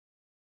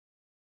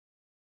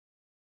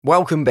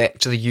Welcome back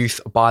to the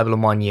Youth Bible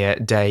in 1 Year,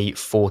 Day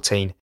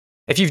 14.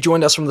 If you've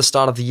joined us from the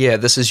start of the year,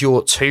 this is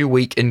your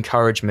 2-week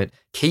encouragement.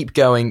 Keep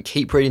going,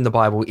 keep reading the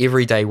Bible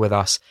every day with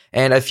us.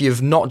 And if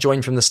you've not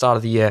joined from the start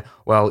of the year,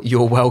 well,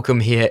 you're welcome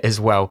here as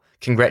well.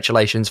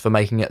 Congratulations for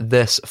making it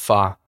this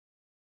far.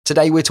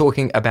 Today we're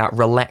talking about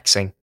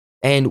relaxing,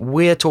 and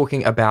we're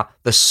talking about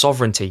the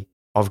sovereignty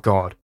of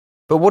God.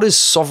 But what does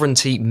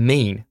sovereignty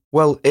mean?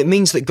 Well, it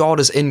means that God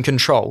is in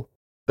control.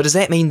 But does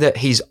that mean that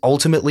he's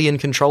ultimately in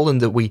control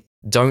and that we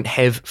don't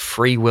have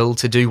free will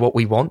to do what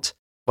we want?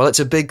 Well, it's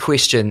a big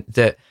question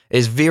that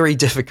is very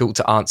difficult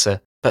to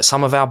answer, but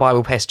some of our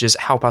Bible passages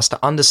help us to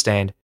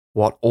understand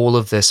what all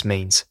of this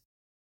means.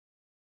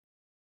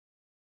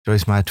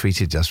 Joyce Meyer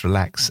tweeted, "Just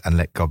relax and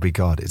let God be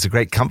God." It's a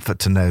great comfort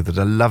to know that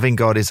a loving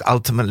God is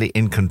ultimately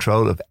in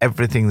control of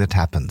everything that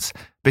happens.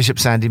 Bishop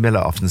Sandy Miller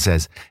often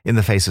says, in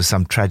the face of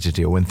some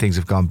tragedy or when things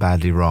have gone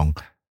badly wrong,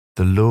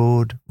 the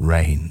Lord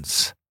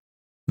reigns.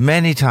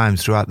 Many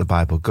times throughout the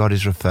Bible, God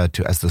is referred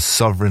to as the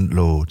sovereign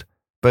Lord.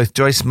 Both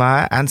Joyce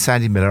Meyer and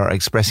Sandy Miller are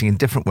expressing in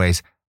different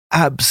ways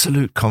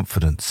absolute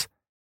confidence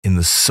in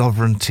the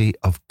sovereignty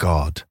of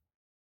God.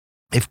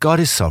 If God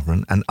is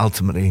sovereign and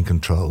ultimately in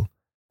control,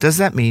 does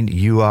that mean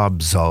you are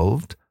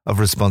absolved of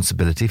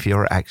responsibility for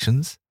your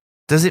actions?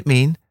 Does it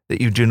mean that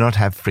you do not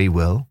have free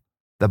will?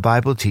 The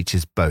Bible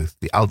teaches both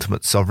the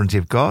ultimate sovereignty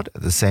of God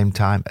at the same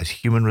time as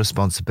human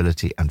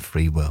responsibility and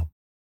free will.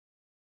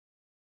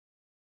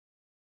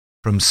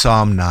 From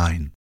Psalm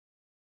 9.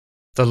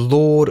 The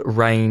Lord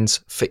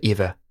reigns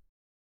forever.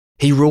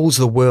 He rules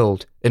the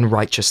world in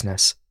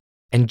righteousness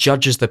and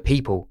judges the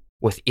people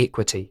with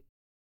equity.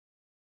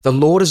 The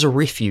Lord is a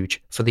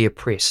refuge for the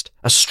oppressed,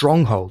 a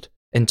stronghold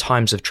in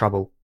times of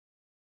trouble.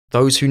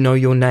 Those who know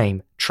your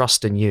name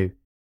trust in you,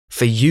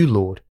 for you,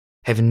 Lord,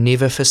 have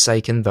never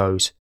forsaken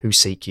those who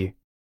seek you.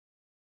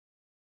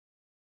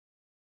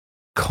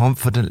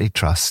 Confidently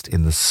trust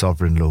in the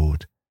sovereign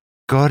Lord.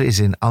 God is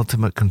in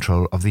ultimate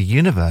control of the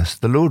universe.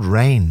 The Lord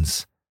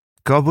reigns.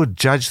 God will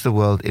judge the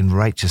world in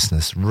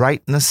righteousness,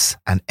 rightness,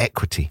 and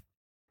equity.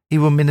 He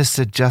will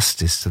minister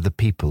justice to the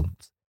people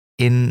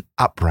in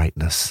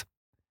uprightness.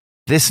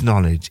 This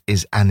knowledge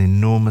is an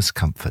enormous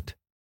comfort.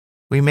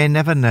 We may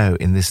never know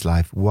in this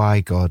life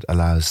why God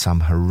allows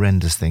some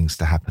horrendous things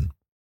to happen.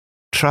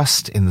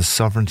 Trust in the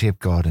sovereignty of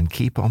God and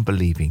keep on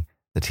believing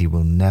that He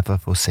will never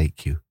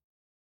forsake you.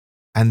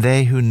 And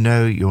they who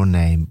know your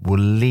name will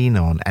lean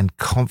on and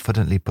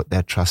confidently put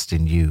their trust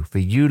in you. For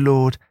you,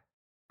 Lord,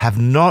 have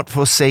not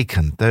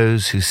forsaken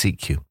those who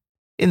seek you.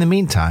 In the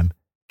meantime,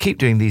 keep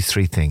doing these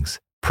 3 things: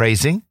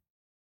 praising,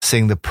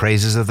 sing the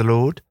praises of the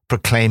Lord;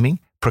 proclaim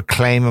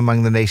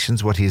among the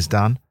nations what He has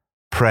done;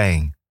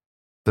 praying.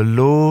 The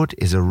Lord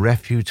is a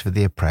refuge for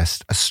the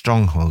oppressed, a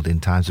stronghold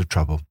in times of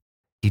trouble.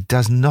 He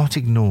does not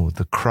ignore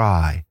the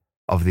cry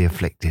of the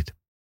afflicted.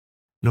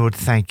 Lord,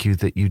 thank you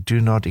that you do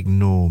not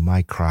ignore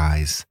my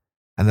cries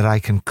and that I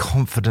can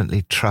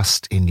confidently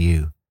trust in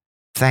you.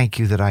 Thank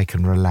you that I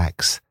can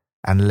relax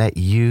and let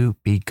you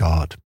be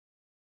God.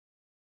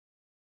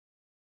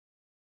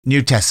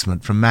 New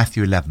Testament from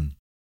Matthew 11.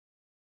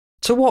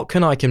 To what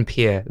can I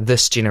compare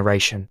this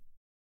generation?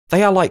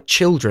 They are like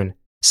children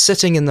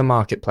sitting in the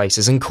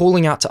marketplaces and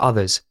calling out to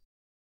others.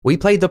 We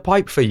played the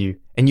pipe for you,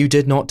 and you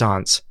did not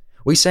dance.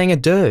 We sang a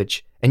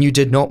dirge, and you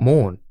did not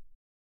mourn.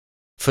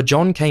 For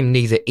John came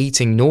neither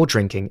eating nor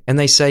drinking, and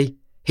they say,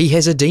 he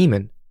has a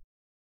demon.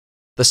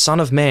 The Son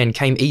of Man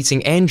came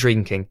eating and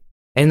drinking,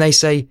 and they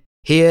say,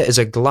 here is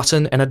a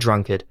glutton and a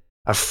drunkard,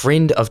 a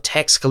friend of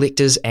tax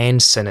collectors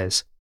and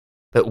sinners.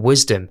 But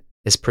wisdom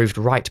is proved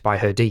right by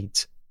her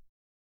deeds.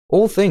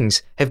 All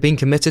things have been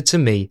committed to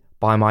me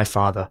by my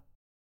Father.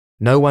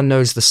 No one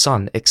knows the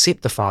Son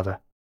except the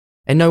Father,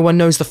 and no one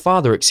knows the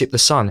Father except the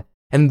Son,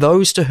 and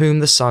those to whom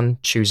the Son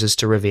chooses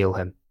to reveal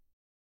him.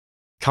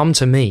 Come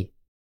to me,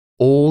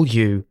 all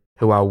you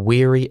who are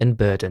weary and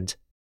burdened,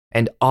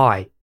 and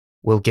I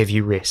will give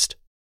you rest.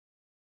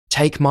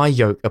 Take my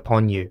yoke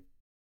upon you,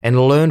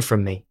 and learn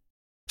from me,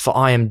 for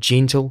I am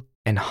gentle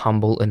and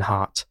humble in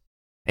heart,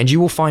 and you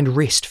will find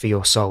rest for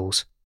your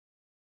souls.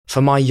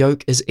 For my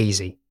yoke is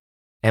easy,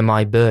 and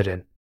my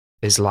burden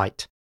is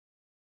light.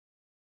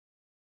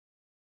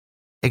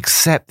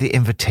 Accept the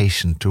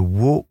invitation to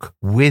walk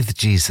with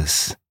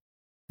Jesus.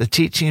 The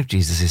teaching of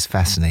Jesus is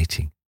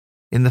fascinating.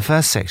 In the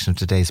first section of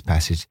today's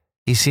passage,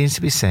 he seems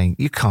to be saying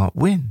you can't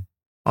win.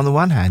 On the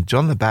one hand,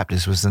 John the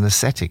Baptist was an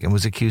ascetic and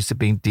was accused of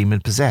being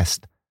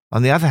demon-possessed.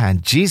 On the other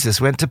hand,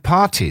 Jesus went to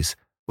parties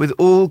with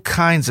all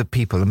kinds of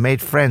people and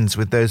made friends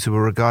with those who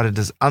were regarded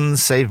as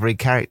unsavory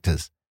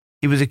characters.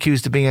 He was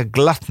accused of being a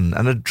glutton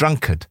and a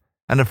drunkard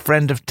and a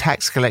friend of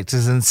tax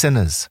collectors and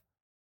sinners.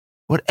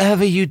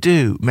 Whatever you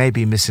do may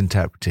be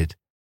misinterpreted,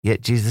 yet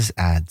Jesus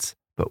adds,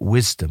 but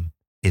wisdom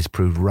is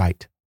proved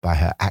right by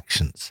her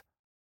actions.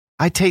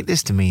 I take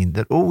this to mean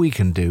that all we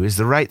can do is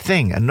the right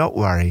thing and not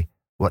worry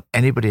what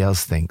anybody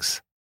else thinks.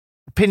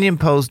 Opinion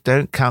polls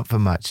don't count for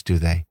much, do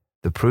they?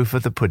 The proof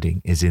of the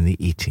pudding is in the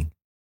eating.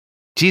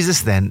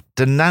 Jesus then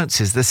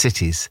denounces the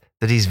cities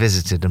that he's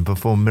visited and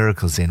performed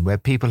miracles in, where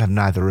people have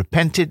neither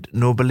repented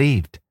nor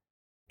believed.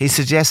 He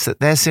suggests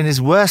that their sin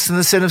is worse than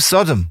the sin of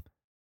Sodom.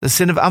 The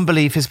sin of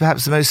unbelief is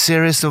perhaps the most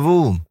serious of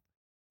all.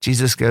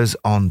 Jesus goes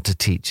on to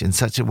teach in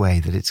such a way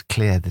that it's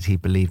clear that he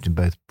believed in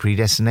both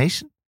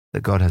predestination,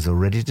 that God has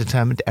already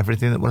determined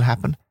everything that will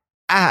happen,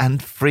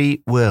 and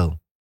free will.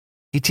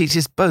 He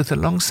teaches both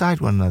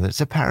alongside one another. It's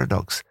a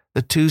paradox.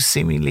 The two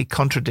seemingly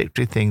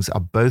contradictory things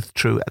are both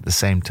true at the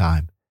same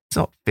time. It's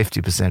not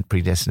 50%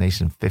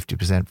 predestination,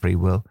 50% free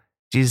will.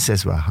 Jesus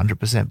says we're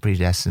 100%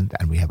 predestined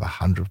and we have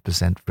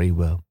 100% free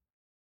will.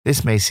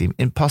 This may seem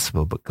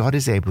impossible, but God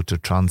is able to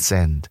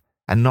transcend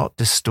and not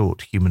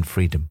distort human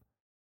freedom.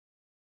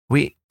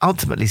 We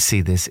ultimately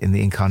see this in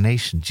the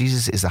incarnation.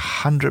 Jesus is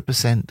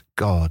 100%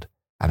 God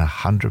and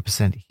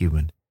 100%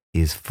 human.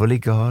 He is fully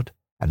God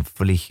and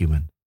fully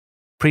human.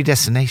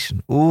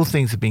 Predestination. All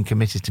things have been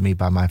committed to me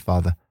by my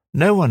Father.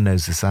 No one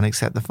knows the Son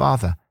except the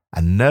Father,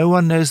 and no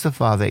one knows the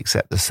Father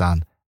except the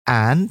Son,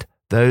 and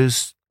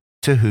those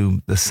to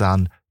whom the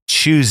Son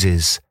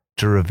chooses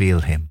to reveal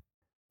him.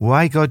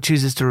 Why God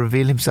chooses to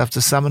reveal himself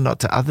to some and not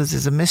to others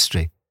is a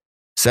mystery,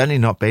 certainly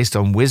not based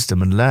on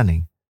wisdom and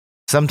learning.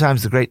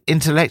 Sometimes the great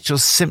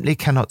intellectuals simply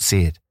cannot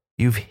see it.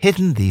 You've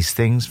hidden these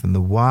things from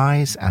the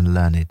wise and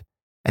learned,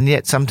 and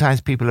yet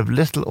sometimes people of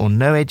little or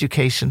no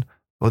education,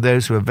 or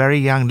those who are very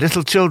young,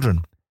 little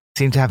children,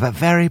 seem to have a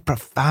very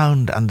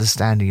profound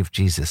understanding of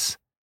Jesus.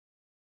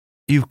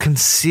 You've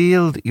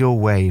concealed your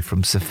way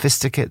from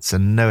sophisticates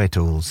and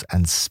know-it-alls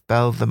and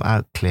spelled them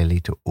out clearly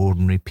to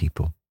ordinary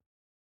people.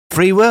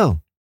 Free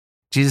will.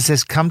 Jesus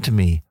says, "Come to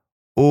me,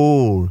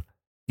 all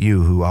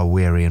you who are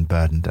weary and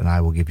burdened, and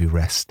I will give you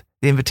rest."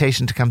 The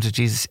invitation to come to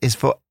Jesus is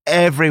for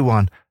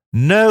everyone.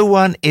 No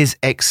one is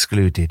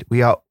excluded.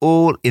 We are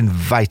all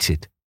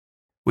invited.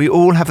 We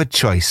all have a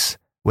choice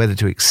whether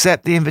to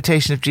accept the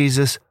invitation of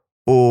Jesus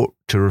or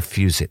to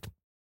refuse it.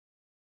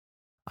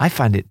 I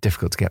find it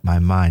difficult to get my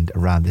mind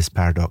around this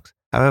paradox.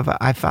 However,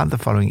 I found the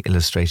following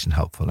illustration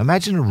helpful.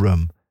 Imagine a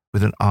room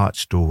with an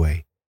arched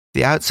doorway.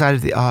 The outside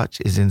of the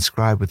arch is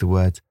inscribed with the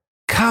words,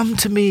 "Come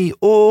to me,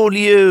 all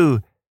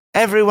you."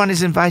 Everyone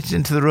is invited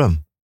into the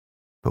room.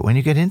 But when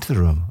you get into the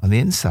room, on the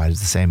inside of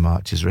the same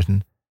arch is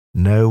written,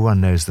 "No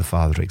one knows the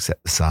Father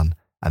except the Son,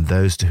 and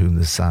those to whom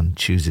the Son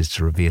chooses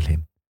to reveal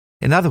him."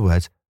 In other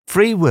words,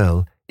 free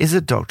will is a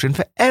doctrine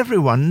for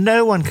everyone.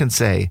 No one can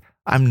say,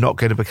 "I'm not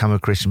going to become a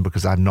Christian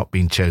because I've not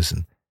been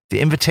chosen." The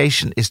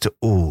invitation is to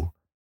all.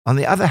 On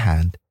the other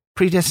hand,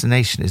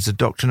 predestination is a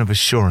doctrine of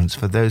assurance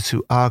for those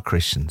who are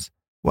Christians.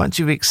 Once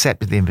you've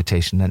accepted the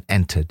invitation and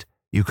entered,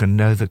 you can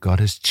know that God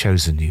has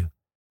chosen you,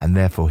 and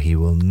therefore he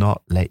will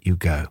not let you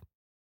go.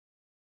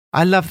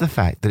 I love the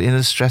fact that in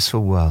a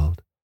stressful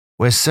world,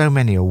 where so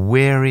many are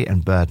weary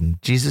and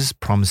burdened, Jesus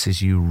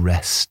promises you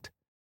rest.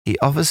 He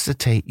offers to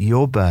take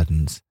your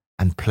burdens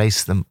and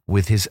place them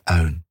with his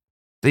own.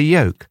 The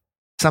yoke,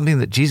 something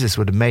that Jesus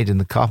would have made in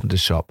the carpenter's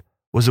shop,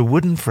 was a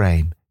wooden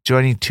frame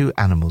joining two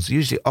animals,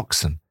 usually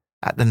oxen,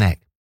 at the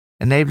neck,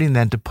 enabling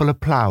them to pull a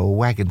plough or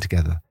wagon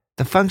together.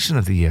 The function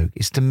of the yoke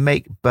is to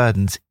make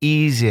burdens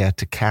easier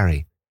to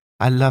carry.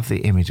 I love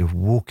the image of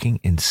walking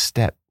in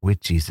step with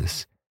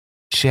Jesus,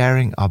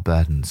 sharing our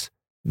burdens,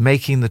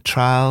 making the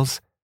trials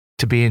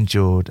to be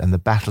endured and the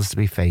battles to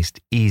be faced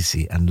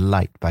easy and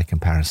light by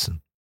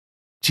comparison.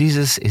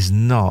 Jesus is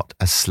not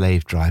a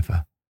slave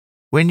driver.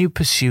 When you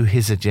pursue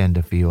his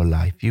agenda for your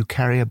life, you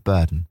carry a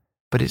burden,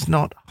 but it's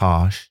not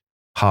harsh,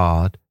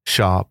 hard,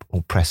 sharp,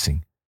 or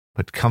pressing,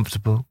 but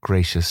comfortable,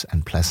 gracious,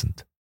 and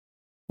pleasant.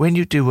 When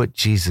you do what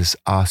Jesus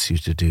asks you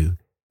to do,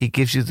 he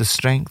gives you the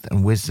strength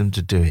and wisdom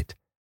to do it,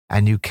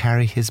 and you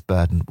carry his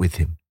burden with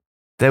him.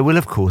 There will,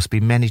 of course, be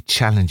many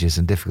challenges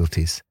and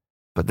difficulties,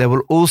 but there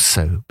will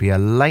also be a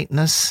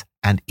lightness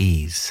and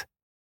ease.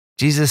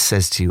 Jesus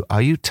says to you,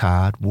 "Are you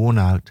tired, worn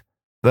out,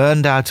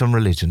 burned out on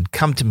religion?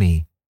 Come to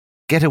me.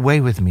 Get away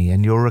with me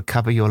and you'll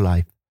recover your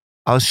life.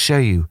 I'll show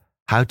you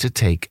how to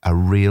take a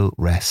real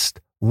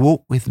rest.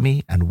 Walk with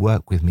me and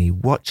work with me.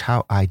 Watch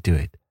how I do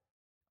it.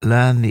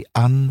 Learn the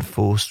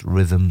unforced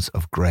rhythms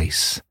of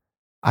grace.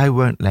 I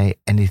won't lay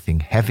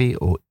anything heavy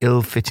or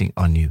ill-fitting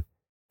on you.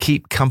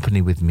 Keep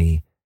company with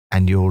me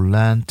and you'll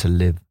learn to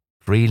live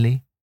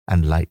freely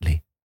and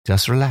lightly.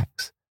 Just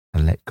relax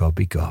and let God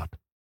be God."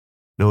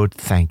 Lord,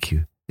 thank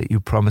you that you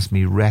promised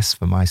me rest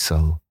for my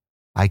soul.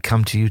 I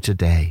come to you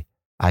today.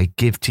 I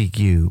give to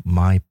you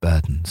my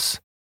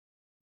burdens.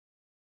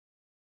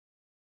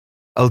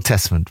 Old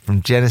Testament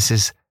from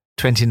Genesis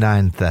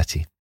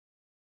 29:30.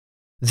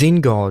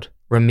 Then God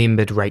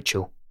remembered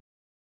Rachel.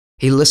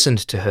 He listened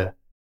to her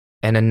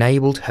and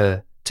enabled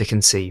her to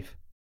conceive.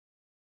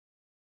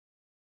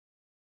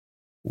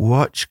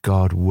 Watch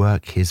God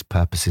work his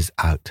purposes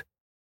out.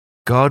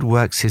 God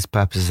works his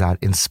purposes out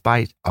in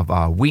spite of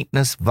our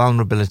weakness,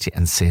 vulnerability,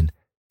 and sin.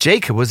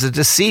 Jacob was a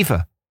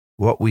deceiver.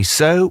 What we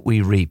sow, we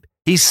reap.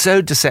 He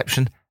sowed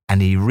deception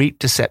and he reaped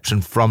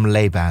deception from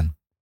Laban.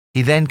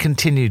 He then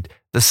continued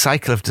the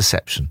cycle of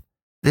deception.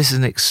 This is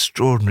an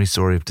extraordinary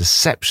story of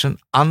deception,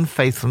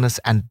 unfaithfulness,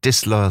 and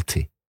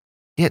disloyalty.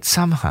 Yet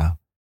somehow,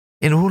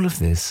 in all of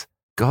this,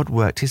 God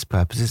worked his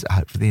purposes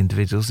out for the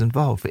individuals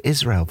involved, for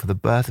Israel, for the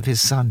birth of his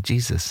son,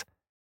 Jesus,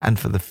 and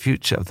for the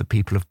future of the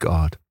people of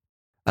God.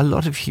 A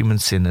lot of human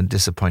sin and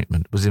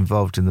disappointment was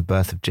involved in the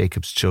birth of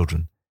Jacob's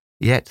children,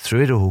 yet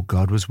through it all,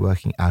 God was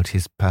working out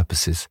his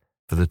purposes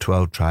for the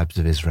 12 tribes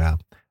of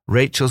Israel.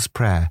 Rachel's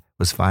prayer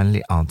was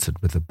finally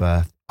answered with the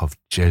birth of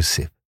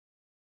Joseph.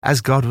 As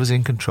God was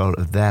in control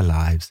of their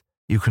lives,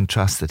 you can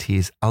trust that he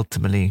is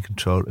ultimately in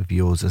control of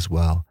yours as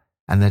well,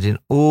 and that in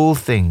all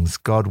things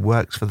God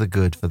works for the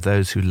good for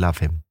those who love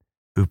him,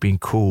 who've been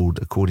called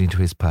according to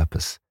his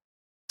purpose.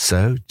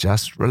 So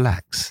just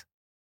relax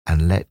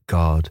and let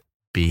God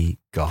be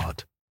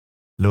God.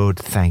 Lord,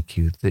 thank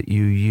you that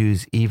you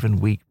use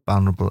even weak,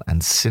 vulnerable,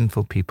 and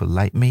sinful people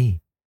like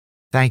me.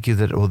 Thank you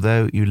that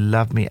although you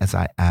love me as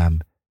I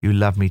am, you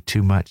love me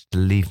too much to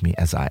leave me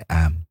as I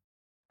am.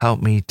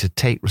 Help me to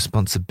take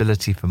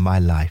responsibility for my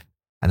life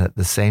and at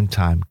the same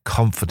time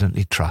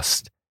confidently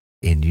trust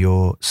in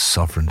your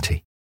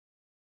sovereignty.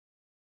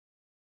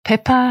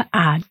 Pippa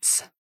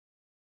adds,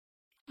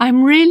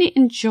 I'm really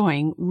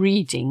enjoying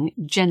reading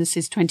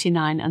Genesis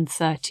 29 and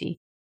 30.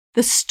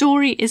 The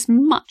story is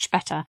much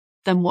better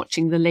than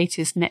watching the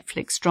latest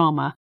Netflix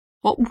drama.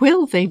 What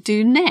will they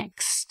do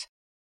next?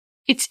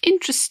 It's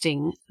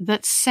interesting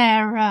that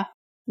Sarah,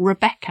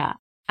 Rebecca,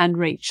 and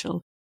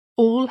Rachel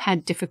all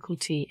had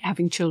difficulty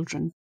having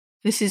children.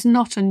 This is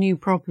not a new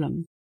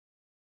problem.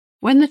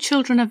 When the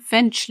children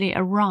eventually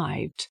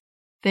arrived,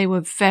 they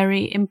were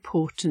very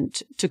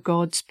important to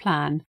God's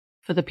plan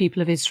for the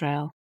people of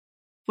Israel.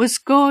 Was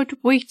God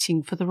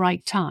waiting for the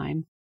right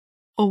time,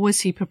 or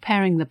was he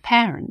preparing the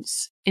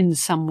parents in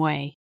some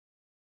way?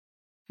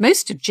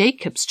 Most of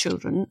Jacob's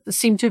children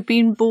seem to have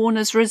been born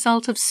as a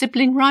result of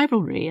sibling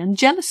rivalry and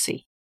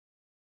jealousy.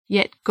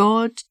 Yet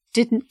God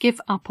didn't give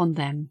up on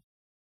them,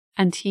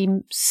 and he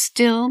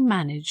still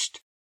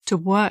managed to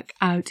work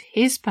out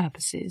his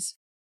purposes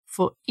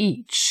for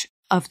each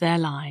of their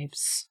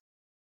lives.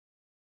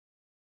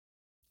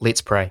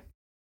 Let's pray.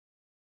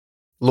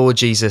 Lord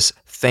Jesus,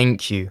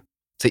 thank you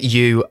that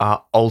you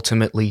are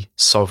ultimately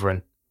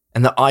sovereign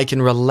and that I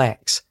can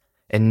relax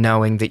in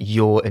knowing that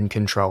you're in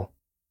control.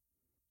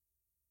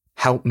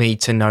 Help me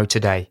to know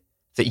today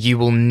that you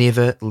will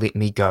never let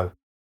me go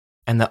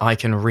and that I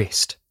can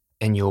rest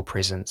in your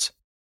presence.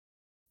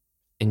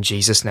 In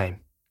Jesus'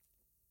 name,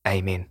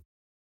 amen.